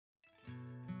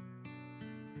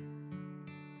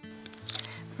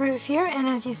Ruth here, and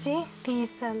as you see,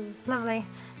 these lovely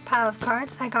pile of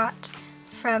cards I got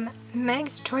from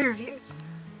MegzToyReviewz.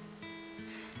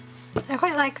 I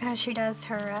quite like how she does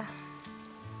her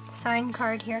sign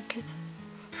card here because it's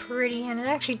pretty, and it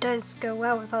actually does go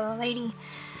well with a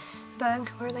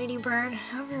ladybug or ladybird,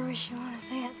 however wish you want to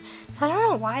say it. So I don't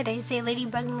know why they say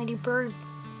ladybug and ladybird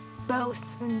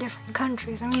both in different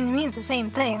countries. I mean, it means the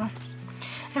same thing.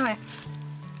 Anyway,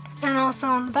 and also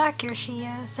on the back here she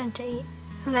sent a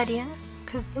Ledian,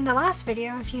 because in the last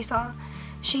video, if you saw,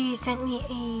 she sent me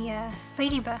a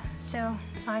ladybug, so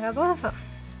I got both of them,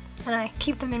 and I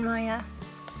keep them in my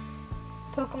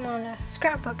Pokemon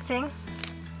scrapbook thing,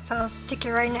 so I'll stick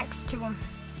it right next to them.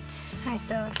 Alright,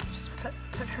 so let's just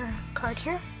put her card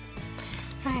here.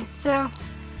 Alright, so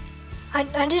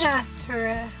I did ask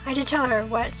her, I did tell her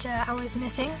what I was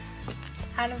missing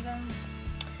out of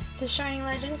the Shining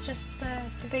Legends, just the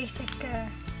basic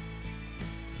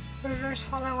reverse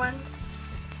hollow ones.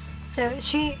 So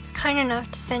she's kind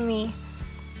enough to send me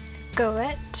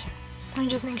Golett. Let me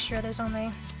just make sure there's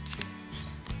only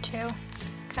 2.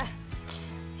 Okay.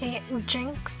 A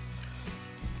Jinx.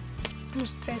 I'll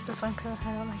just face this one because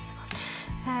I don't like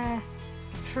it.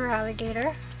 For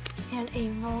Alligator. And a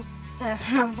not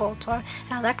Voltorb,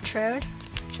 an Electrode.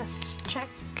 Just check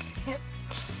it.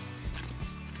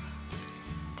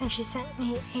 Then she sent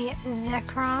me a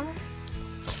Zekrom.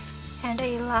 And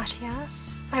a Latios.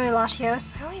 I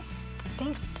always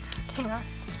think that. Hang on.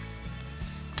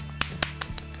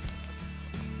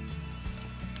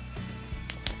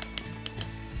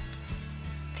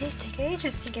 These take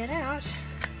ages to get out.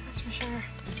 That's for sure.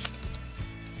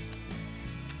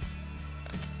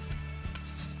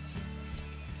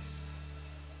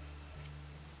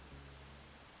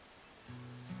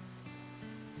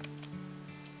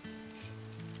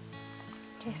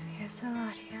 Okay, so here's the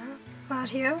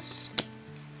Latios.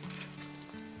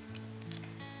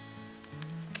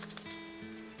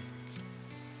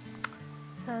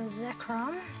 So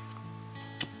Zekrom.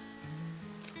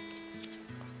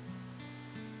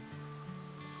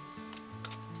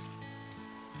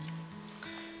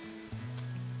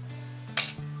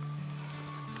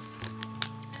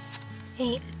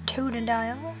 A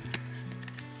Totodile.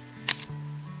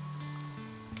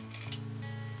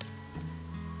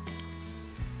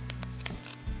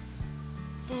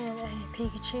 And a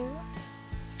Pikachu.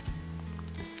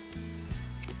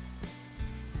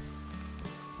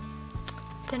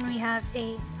 Then we have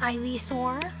a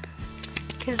Ivysaur,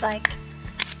 because like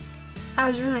I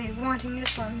was really wanting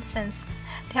this one since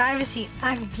the Ivysaur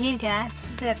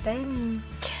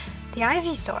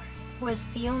was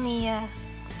the only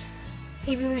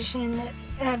evolution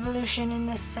in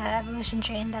this evolution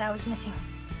chain that I was missing.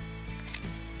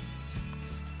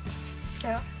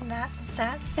 So that is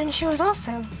that. And she was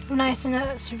also nice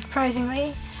enough,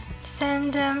 surprisingly, to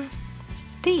send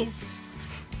these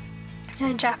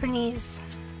Japanese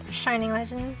Shining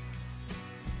Legends.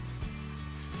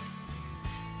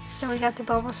 So we got the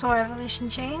Bulbasaur evolution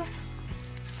chain,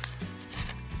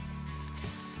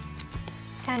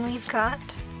 and we've got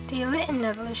the Litten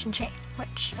evolution chain,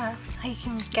 which I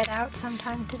can get out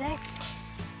sometime today.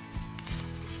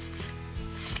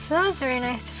 So that was very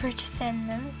nice of her to send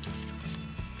them.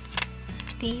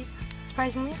 These,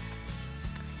 surprisingly.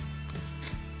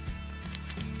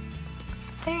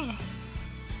 Very nice.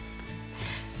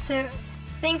 So,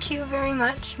 thank you very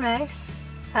much, Megs.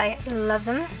 I love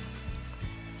them.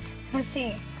 Let's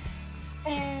see.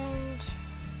 And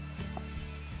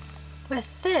with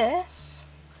this,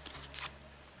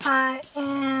 I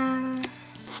am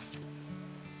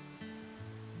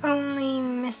only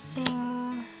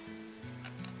missing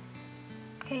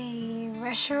a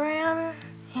Reshiram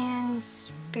and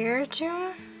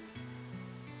Spiritomb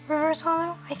reverse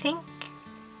hollow, I think,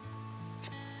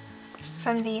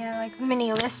 from the like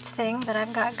mini list thing that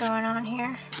I've got going on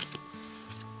here.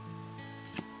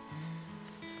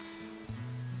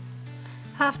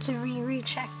 I'll have to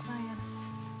recheck my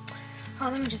oh,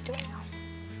 let me just do it now.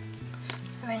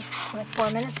 I mean, like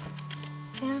 4 minutes.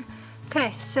 Yeah.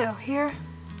 Okay, so here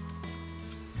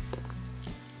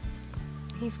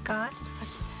we've got,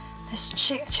 let's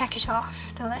check it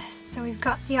off the list. So we've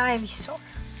got the Ivysaur.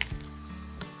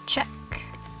 Check.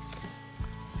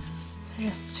 So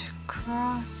just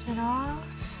cross it off.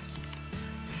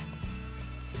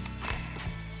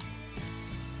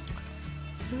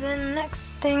 The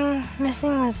next thing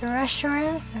missing was a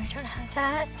Reshiram, so we don't have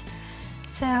that.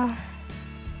 So,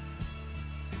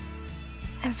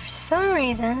 and for some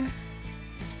reason,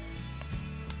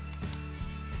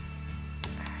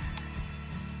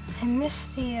 I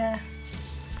missed the,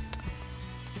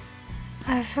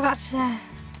 I forgot to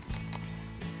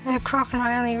The crocodile,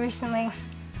 I only recently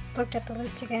looked at the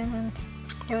list again and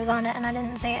it was on it and I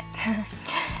didn't see it.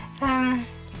 My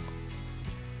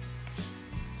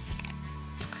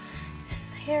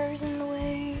hair is in the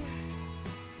way.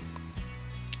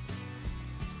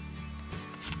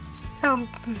 Oh,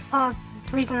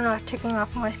 the reason I'm not ticking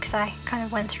off more is because I kind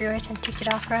of went through it and ticked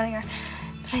it off earlier.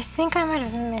 But I think I might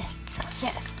have missed some.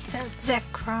 Yes, so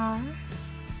Zekrom.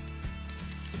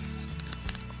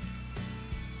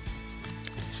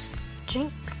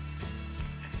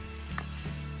 Jinx.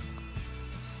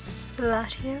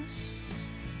 Latios.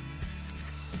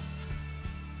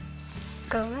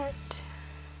 Golett.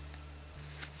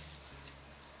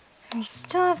 We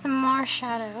still have the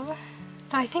Marshadow.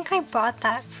 I think I bought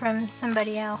that from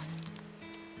somebody else.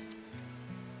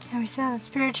 And we still have the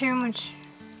Spiritomb, which,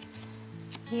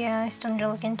 yeah, I still need to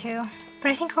look into.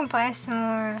 But I think I'll buy some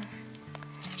more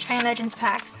Shiny Legends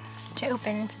packs to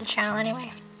open for the channel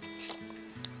anyway.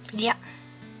 But yeah.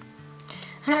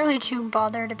 I'm not really too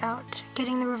bothered about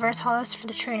getting the reverse holos for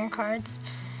the trainer cards.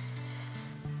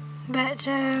 But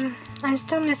I'm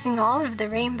still missing all of the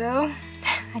rainbow,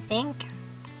 I think.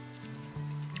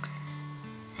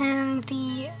 And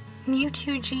the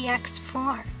Mewtwo GX full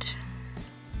art.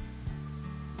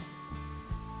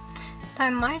 I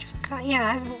might have got,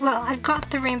 yeah, I've got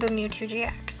the Rainbow Mewtwo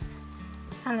GX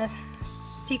and the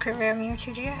Secret Rare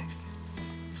Mewtwo GX.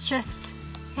 It's just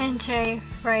Entei,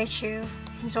 Raichu,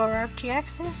 and Zoroark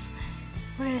GXs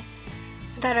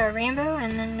that are rainbow,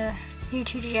 and then the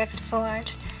Mewtwo GX full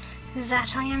art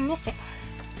that I am missing.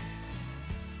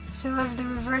 So of the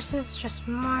reverses, just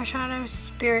Marshadow,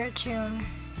 Spiritomb,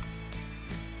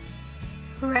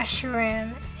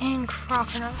 Reshiram, and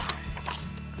Crocodile.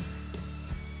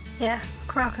 Yeah,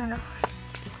 Crocodile.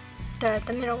 The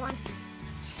middle one.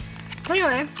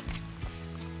 Anyway,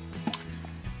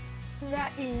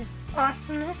 that is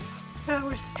awesomeness. Oh,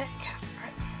 where's the pen cap?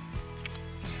 Right.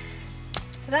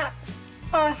 So that's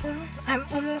awesome. I'm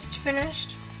almost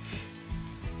finished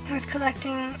with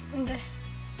collecting this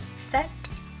set,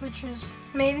 which is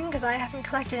amazing because I haven't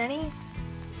collected any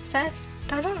sets.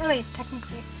 I don't really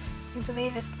technically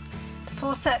believe it's the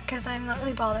full set because I'm not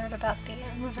really bothered about the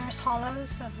reverse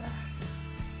holos of the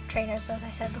trainers, as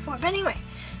I said before. But anyway,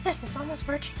 yes, it's almost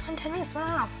virtually on 10 minutes.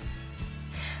 Wow.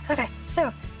 Okay,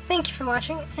 so thank you for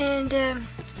watching, and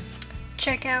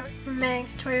check out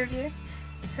MegzToyReviewz.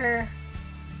 Her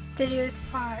videos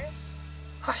are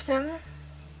awesome.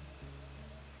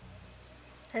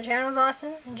 Her channel's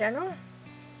awesome in general.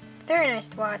 Very nice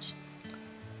to watch.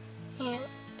 And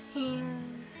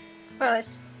well,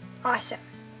 it's awesome.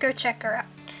 Go check her out.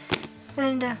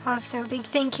 And also a big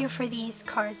thank you for these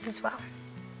cards as well.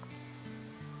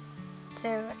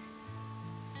 So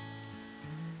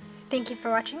thank you for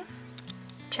watching.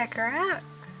 Check her out.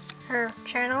 Her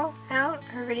channel out,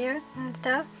 her videos and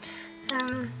stuff.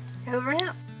 Over and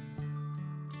out.